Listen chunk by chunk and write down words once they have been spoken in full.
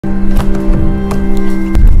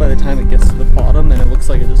gets to the bottom and it looks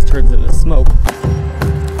like it just turns into smoke.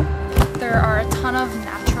 There are a ton of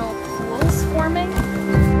natural pools forming.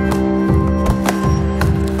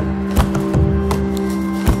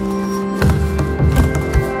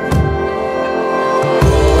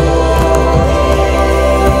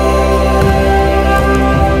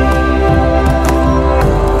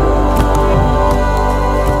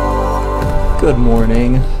 Good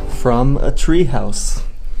morning from a treehouse.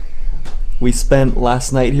 We spent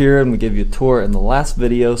last night here and we gave you a tour in the last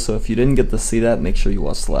video, so if you didn't get to see that, make sure you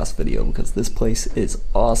watch the last video because this place is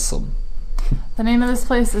awesome. The name of this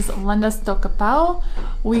place is Lendas Do Capao.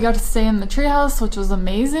 We got to stay in the treehouse, which was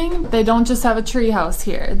amazing. They don't just have a treehouse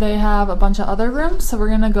here, they have a bunch of other rooms, so we're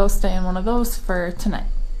gonna go stay in one of those for tonight.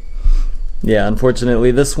 Yeah, unfortunately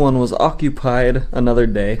this one was occupied another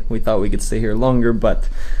day. We thought we could stay here longer, but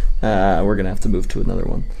we're gonna have to move to another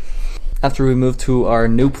one. After we move to our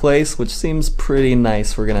new place, which seems pretty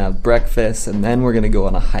nice, we're gonna have breakfast and then we're gonna go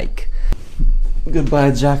on a hike.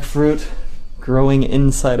 Goodbye jackfruit, growing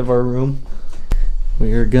inside of our room.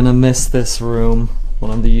 We are gonna miss this room,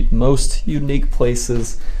 one of the most unique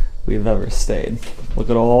places we've ever stayed.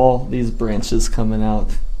 Look at all these branches coming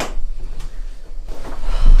out.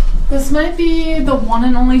 This might be the one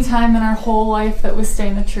and only time in our whole life that we stay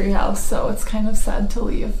in a treehouse, so it's kind of sad to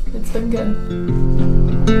leave. It's been good.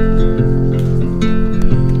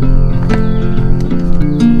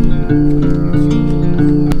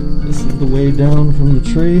 This is the way down from the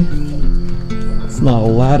tree. It's not a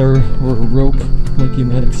ladder or a rope like you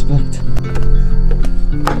might expect.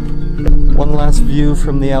 One last view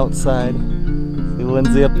from the outside. See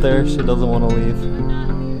Lindsay up there? She doesn't want to leave.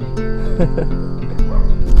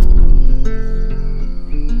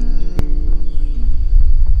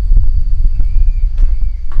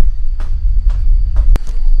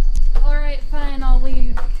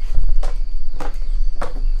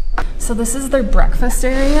 So this is their breakfast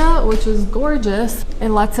area, which is gorgeous. It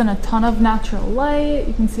lets in a ton of natural light.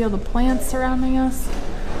 You can see all the plants surrounding us.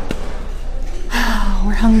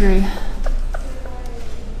 We're hungry.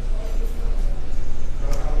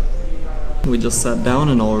 We just sat down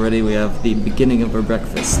and already we have the beginning of our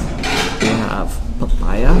breakfast. We have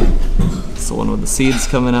papaya, it's the one with the seeds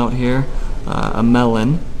coming out here, a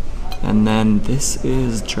melon, and then this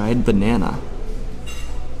is dried banana.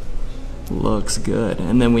 Looks good.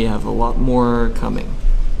 And then we have a lot more coming.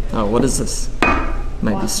 Oh, what is this?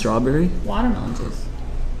 Might be strawberry? Watermelon juice.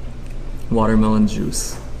 Watermelon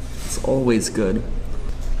juice. It's always good.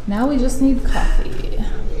 Now we just need coffee.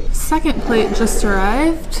 Second plate just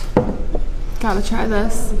arrived. Gotta try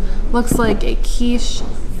this. Looks like a quiche,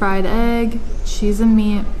 fried egg, cheese and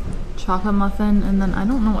meat, chocolate muffin, and then I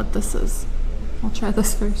don't know what this is. I'll try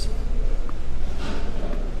this first.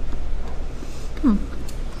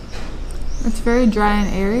 It's very dry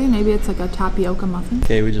and airy. Maybe it's like a tapioca muffin.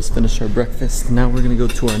 Okay, we just finished our breakfast. Now we're gonna go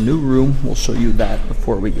to our new room. We'll show you that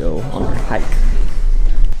before we go on our hike.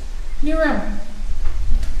 New room.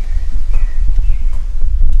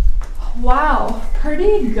 Wow,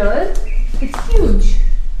 pretty good. It's huge.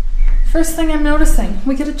 First thing I'm noticing,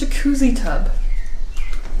 we get a jacuzzi tub.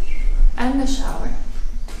 And a shower.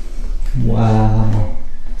 Wow.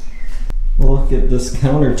 Look at this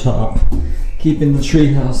countertop. Keeping the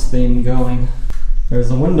treehouse theme going.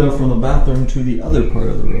 There's a window from the bathroom to the other part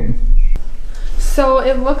of the room. So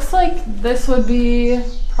it looks like this would be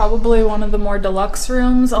probably one of the more deluxe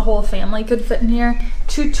rooms. A whole family could fit in here.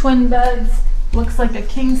 2 twin beds. Looks like a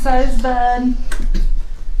king-size bed.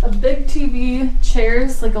 A big TV,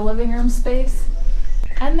 chairs, like a living room space.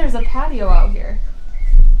 And there's a patio out here.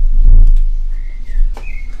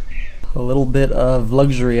 A little bit of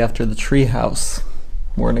luxury after the treehouse.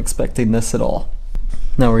 Weren't expecting this at all.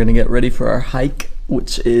 Now we're gonna get ready for our hike,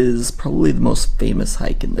 which is probably the most famous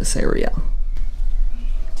hike in this area.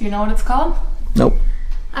 Do you know what it's called? Nope.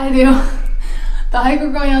 I do. The hike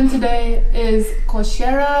we're going on today is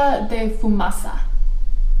Cachoeira da Fumaça.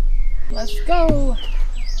 Let's go!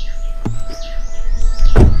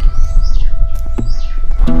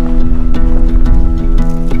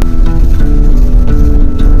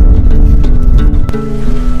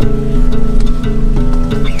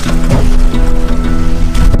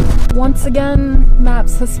 Once again,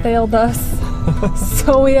 Maps has failed us,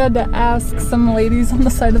 so we had to ask some ladies on the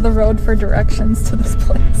side of the road for directions to this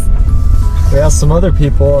place. We asked some other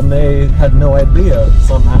people and they had no idea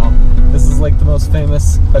somehow. This is like the most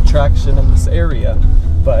famous attraction in this area,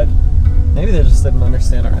 but maybe they just didn't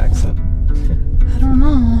understand our accent. I don't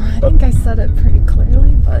know. I think I said it pretty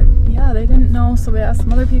clearly, but yeah, they didn't know, so we asked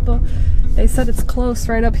some other people. They said it's close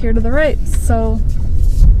right up here to the right, so...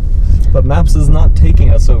 But Maps is not taking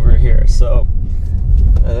us over here, so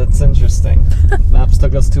That's interesting. Maps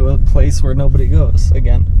took us to a place where nobody goes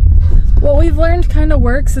again. What we've learned kind of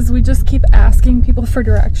works is we just keep asking people for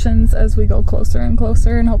directions as we go closer and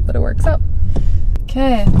closer and hope that it works out.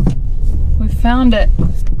 Okay, we found it.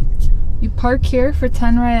 You park here for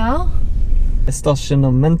 10 real.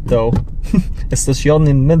 Estacionamento.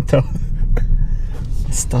 Estacionamento.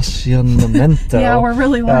 Estacionamento. Yeah, we're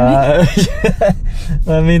really learning.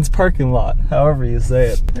 That means parking lot, however you say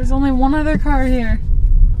it. There's only one other car here.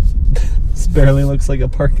 This barely looks like a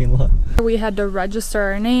parking lot. We had to register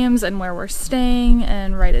our names and where we're staying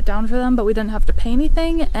and write it down for them, but we didn't have to pay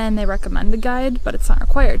anything, and they recommend a guide, but it's not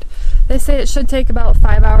required. They say it should take about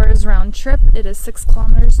 5 hours round trip. It is 6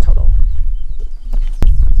 kilometers total.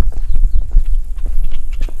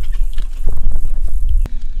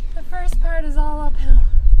 The first part is all uphill.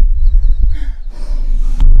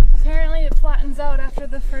 Apparently it flattens out after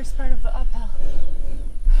the first part of the uphill.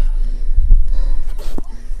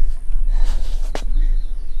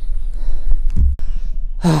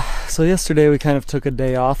 So yesterday we kind of took a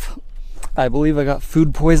day off. I believe I got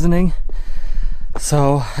food poisoning.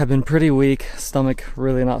 So I've been pretty weak, stomach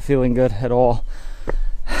really not feeling good at all.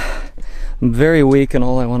 I'm very weak and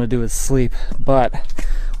all I want to do is sleep, but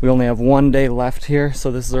we only have one day left here, so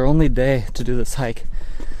this is our only day to do this hike.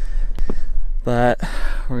 But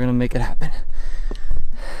we're gonna make it happen.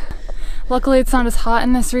 Luckily it's not as hot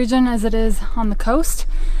in this region as it is on the coast.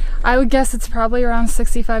 I would guess it's probably around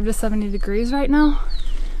 65 to 70 degrees right now.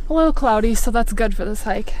 A little cloudy, so that's good for this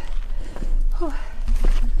hike. Whew.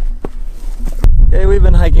 Okay, we've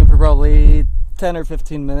been hiking for probably 10 or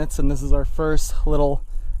 15 minutes, and this is our first little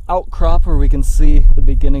outcrop where we can see the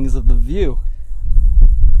beginnings of the view.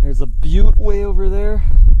 There's a butte way over there,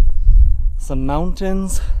 some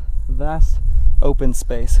mountains, vast open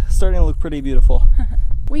space. Starting to look pretty beautiful.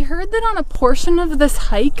 We heard that on a portion of this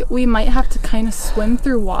hike we might have to kind of swim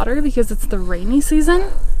through water because it's the rainy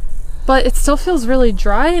season, but it still feels really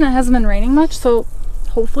dry and it hasn't been raining much, so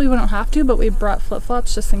hopefully we don't have to, but we brought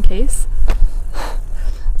flip-flops just in case.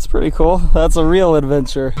 It's pretty cool. That's a real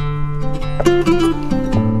adventure.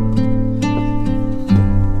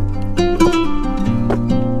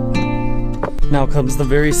 Now comes the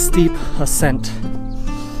very steep ascent.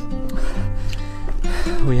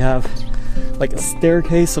 We have like a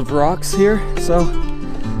staircase of rocks here, so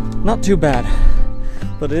not too bad,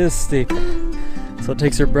 but it is steep. So it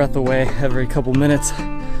takes your breath away every couple minutes.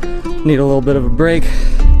 Need a little bit of a break.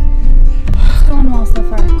 It's going well so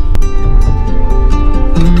far.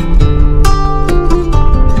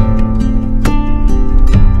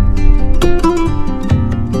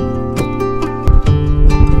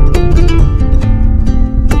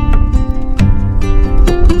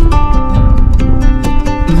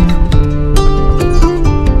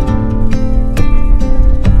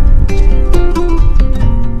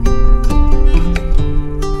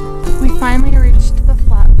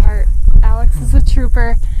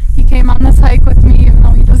 He came on this hike with me even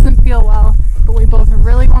though he doesn't feel well, but we both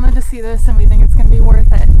really wanted to see this and we think it's going to be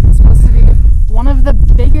worth it. It's supposed to be one of the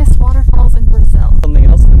biggest waterfalls in Brazil. Something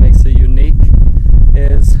else that makes it unique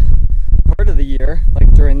is part of the year,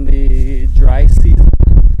 like during the dry season,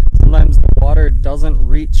 sometimes the water doesn't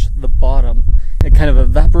reach the bottom. It kind of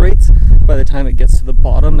evaporates by the time it gets to the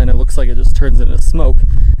bottom and it looks like it just turns into smoke.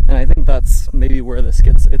 And I think that's maybe where this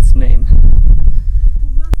gets its name.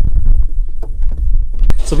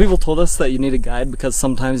 So people told us that you need a guide because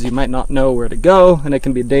sometimes you might not know where to go and it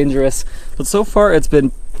can be dangerous. But so far it's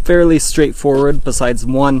been fairly straightforward, besides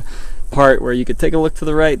one part where you could take a look to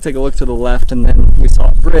the right, take a look to the left, and then we saw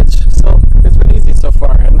a bridge. So it's been easy so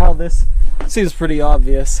far. And now this seems pretty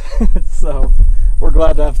obvious. So we're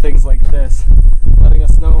glad to have things like this, letting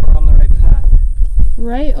us know we're on the right path.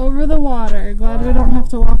 Right over the water. Glad we don't have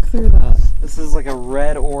to walk through that. This is like a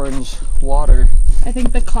red-orange water. I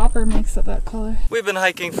think the copper makes it that color. We've been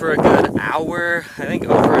hiking for a good hour, I think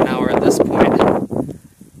over an hour at this point.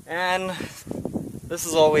 And this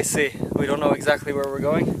is all we see. We don't know exactly where we're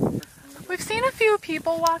going. We've seen a few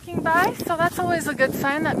people walking by, so that's always a good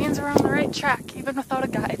sign. That means we're on the right track, even without a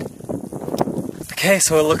guide. Okay,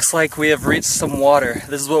 so it looks like we have reached some water.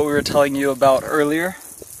 This is what we were telling you about earlier.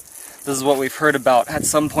 This is what we've heard about. At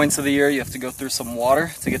some points of the year, you have to go through some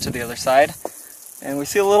water to get to the other side. And we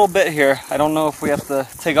see a little bit here. I don't know if we have to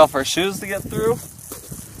take off our shoes to get through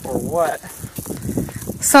or what.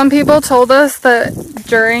 Some people told us that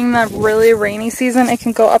during the really rainy season, it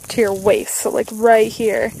can go up to your waist, so like right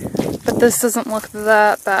here. But this doesn't look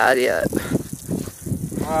that bad yet.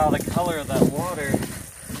 Wow, the color of that water.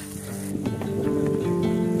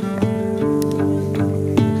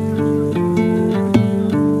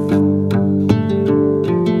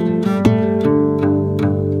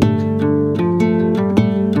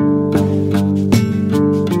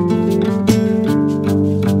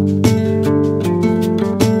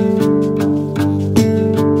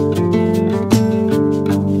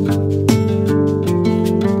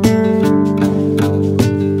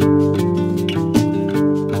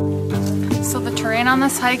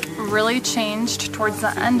 this hike really changed towards the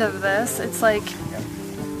end of this. It's like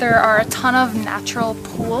there are a ton of natural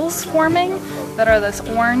pools forming that are this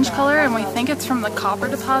orange color, and we think it's from the copper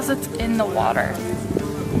deposits in the water.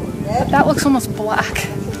 But that looks almost black.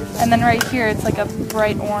 And then right here it's like a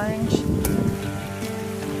bright orange.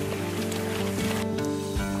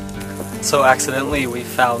 So accidentally we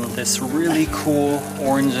found this really cool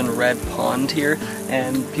orange and red pond here,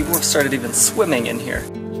 and people have started even swimming in here.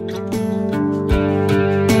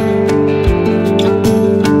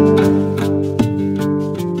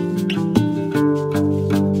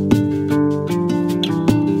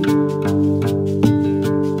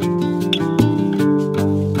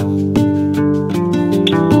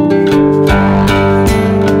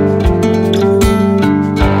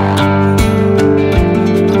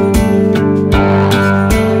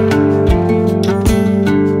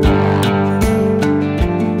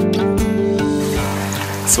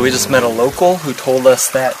 So we just met a local who told us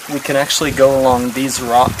that we can actually go along these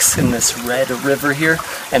rocks in this red river here,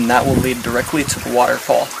 and that will lead directly to the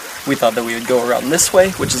waterfall. We thought that we would go around this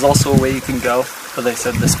way, which is also a way you can go, but they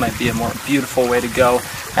said this might be a more beautiful way to go.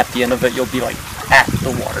 At the end of it, you'll be like at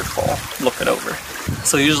the waterfall, looking over.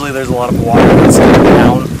 So usually there's a lot of water that's going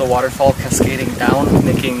down the waterfall, cascading down,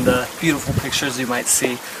 making the beautiful pictures you might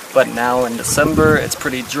see. But now in December, it's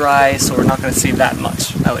pretty dry, so we're not going to see that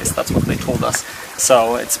much. At least that's what they told us.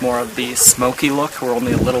 So it's more of the smoky look, where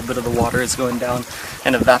only a little bit of the water is going down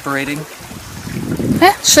and evaporating.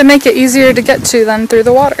 Yeah, should make it easier to get to than through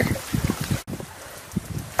the water.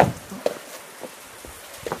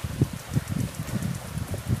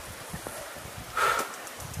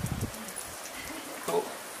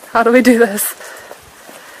 How do we do this?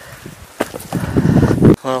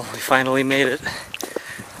 Well, we finally made it.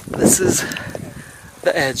 This is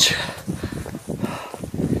the edge.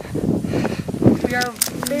 We are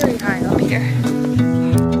very high up here.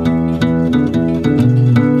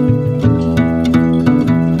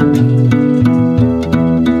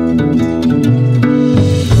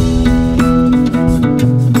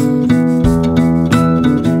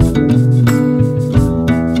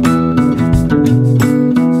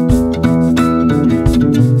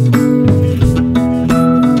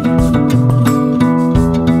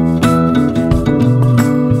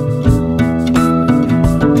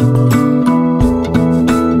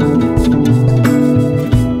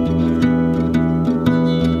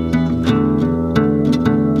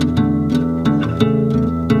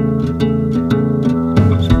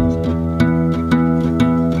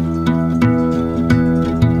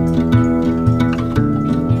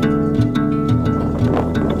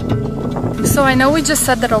 So I know we just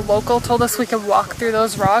said that a local told us we could walk through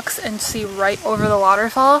those rocks and see right over the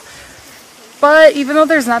waterfall, but even though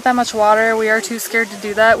there's not that much water, we are too scared to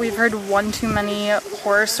do that. We've heard one too many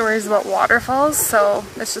horror stories about waterfalls, so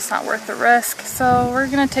it's just not worth the risk. So we're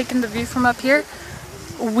gonna take in the view from up here.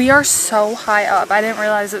 We are so high up. I didn't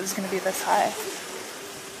realize it was gonna be this high.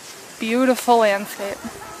 Beautiful landscape.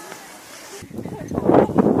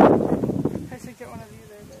 I should get one of you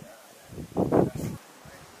there.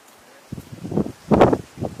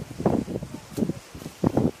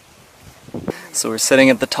 So we're sitting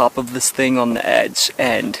at the top of this thing on the edge,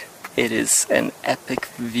 and it is an epic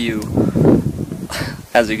view,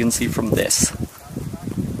 as you can see from this.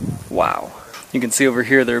 Wow. You can see over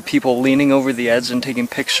here there are people leaning over the edge and taking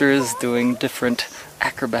pictures, doing different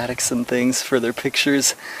acrobatics and things for their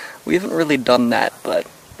pictures. We haven't really done that, but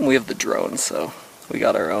we have the drone, so we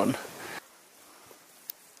got our own.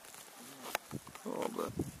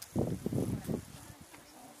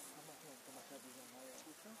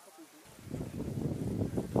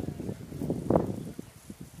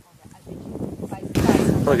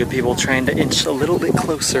 Look at people trying to inch a little bit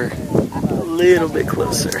closer. A little bit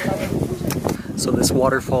closer. So this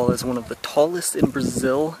waterfall is one of the tallest in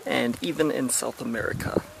Brazil and even in South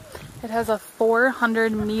America. It has a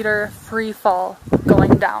 400-meter free fall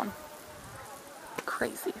going down.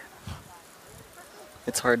 Crazy.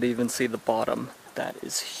 It's hard to even see the bottom. That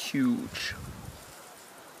is huge.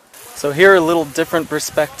 So here, a little different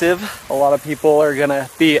perspective. A lot of people are gonna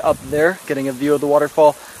be up there getting a view of the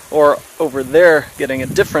waterfall, or over there getting a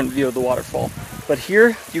different view of the waterfall. But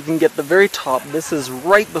here you can get the very top. This is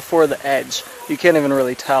right before the edge. You can't even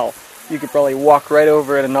really tell. You could probably walk right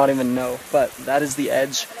over it and not even know, but that is the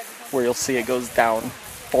edge where you'll see it goes down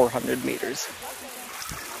 400 meters.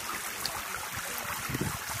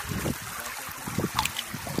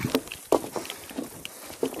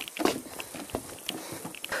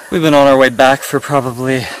 We've been on our way back for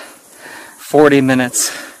probably 40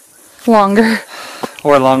 minutes. Longer.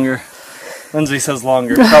 Or longer. Lindsay says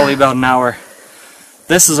longer, probably about an hour.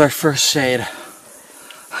 This is our first shade.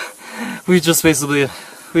 We've just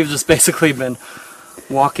basically been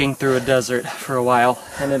walking through a desert for a while,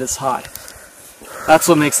 and it is hot. That's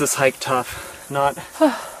what makes this hike tough, not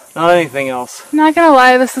anything else. I'm not gonna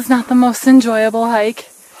lie, this is not the most enjoyable hike.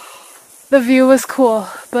 The view was cool,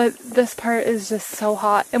 but this part is just so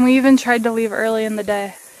hot. And we even tried to leave early in the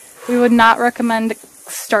day. We would not recommend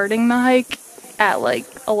starting the hike at like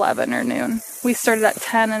 11 or noon. We started at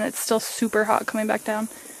 10 and it's still super hot coming back down.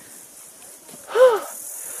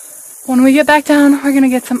 When we get back down, we're gonna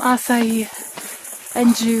get some acai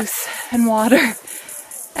and juice and water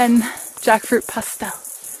and jackfruit pastel.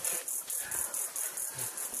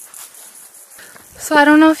 So I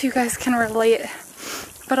don't know if you guys can relate,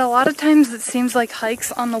 but a lot of times it seems like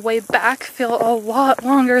hikes on the way back feel a lot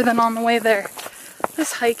longer than on the way there.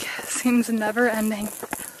 This hike seems never ending.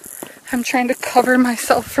 I'm trying to cover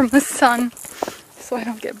myself from the sun so I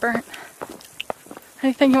don't get burnt.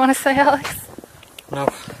 Anything you want to say, Alex? No.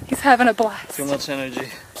 He's having a blast. Too much energy.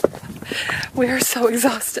 We are so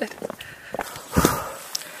exhausted.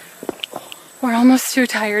 We're almost too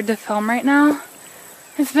tired to film right now.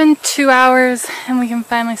 It's been 2 hours and we can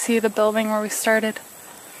finally see the building where we started.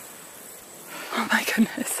 Oh my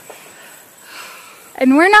goodness.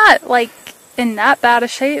 And we're not like in that bad a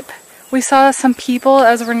shape. We saw some people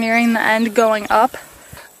as we're nearing the end going up.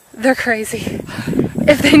 They're crazy.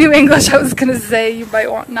 If they knew English, I was gonna say you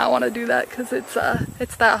might not want to do that because it's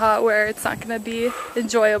that hot where it's not gonna be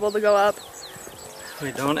enjoyable to go up.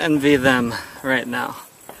 We don't envy them right now.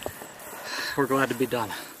 We're glad to be done.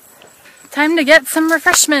 Time to get some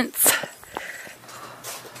refreshments.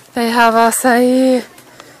 They have acai.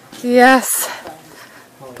 Yes.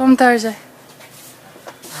 Bon tarde.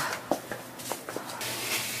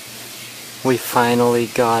 We finally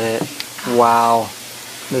got it. Wow.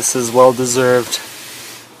 This is well deserved.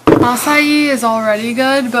 Acai is already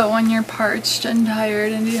good, but when you're parched and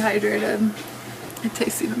tired and dehydrated, it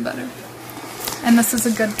tastes even better. And this is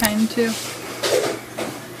a good kind too.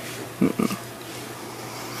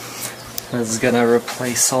 This is gonna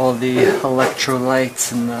replace all the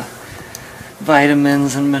electrolytes and the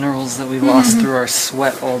vitamins and minerals that we lost through our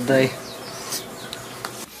sweat all day.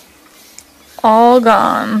 All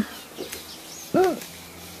gone.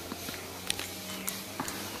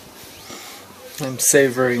 I'm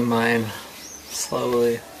savoring mine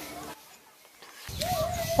slowly.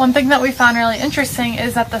 One thing that we found really interesting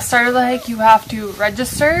is at the start of the hike you have to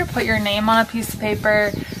register, put your name on a piece of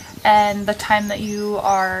paper and the time that you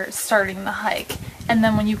are starting the hike. And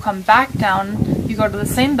then when you come back down, you go to the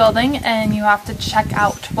same building and you have to check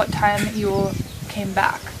out what time you came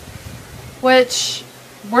back. Which,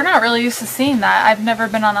 we're not really used to seeing that. I've never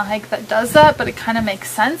been on a hike that does that, but it kind of makes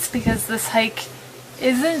sense because this hike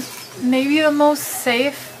isn't maybe the most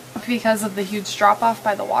safe because of the huge drop-off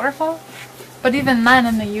by the waterfall. But even then,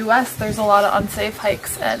 in the US, there's a lot of unsafe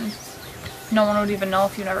hikes and no one would even know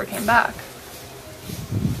if you never came back.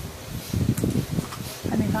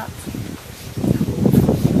 Any thoughts?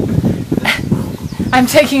 I'm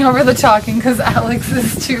taking over the talking because Alex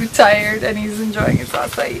is too tired and he's enjoying his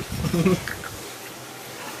acai.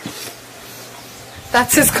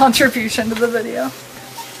 That's his contribution to the video.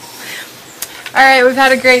 Alright, we've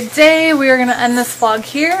had a great day. We are going to end this vlog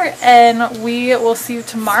here and we will see you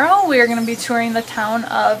tomorrow. We are going to be touring the town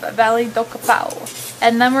of Vale do Capao.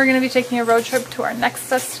 And then we're going to be taking a road trip to our next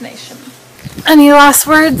destination. Any last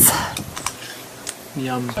words?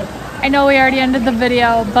 Yum. I know we already ended the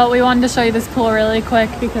video, but we wanted to show you this pool really quick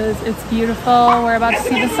because it's beautiful. We're about to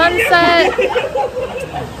see the sunset.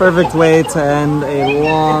 Perfect way to end a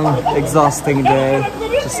long, exhausting day.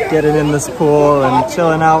 Just getting in this pool and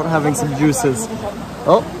chilling out, having some juices.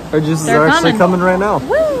 Oh, our juices are actually coming right now.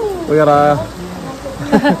 Woo! We got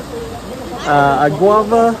a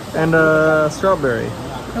guava and a strawberry.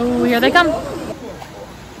 Oh, here they come.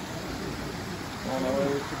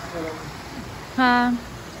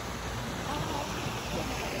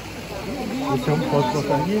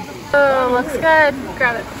 Oh, looks good.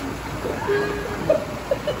 Grab it.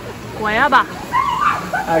 Guayaba.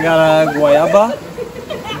 I got a guayaba,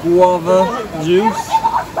 guava juice,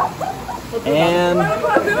 and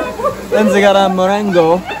Lindsay got a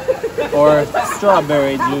morango or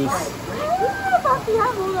strawberry juice.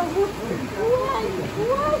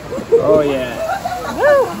 Oh yeah.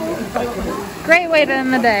 Woo! Great way to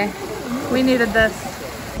end the day. We needed this.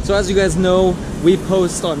 So as you guys know, we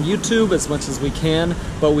post on YouTube as much as we can,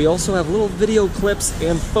 but we also have little video clips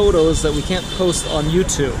and photos that we can't post on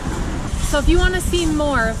YouTube. So if you want to see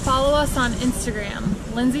more, follow us on Instagram,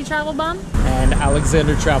 Lindsay Travelbum and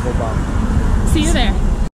Alexander Travelbum. See you there.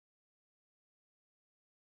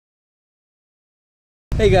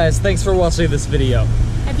 Hey guys, thanks for watching this video.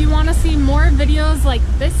 If you want to see more videos like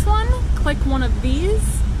this one, click one of these.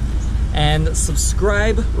 And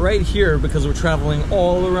subscribe right here because we're traveling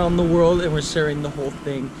all around the world and we're sharing the whole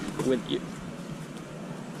thing with you.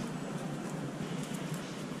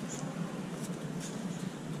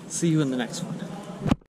 See you in the next one.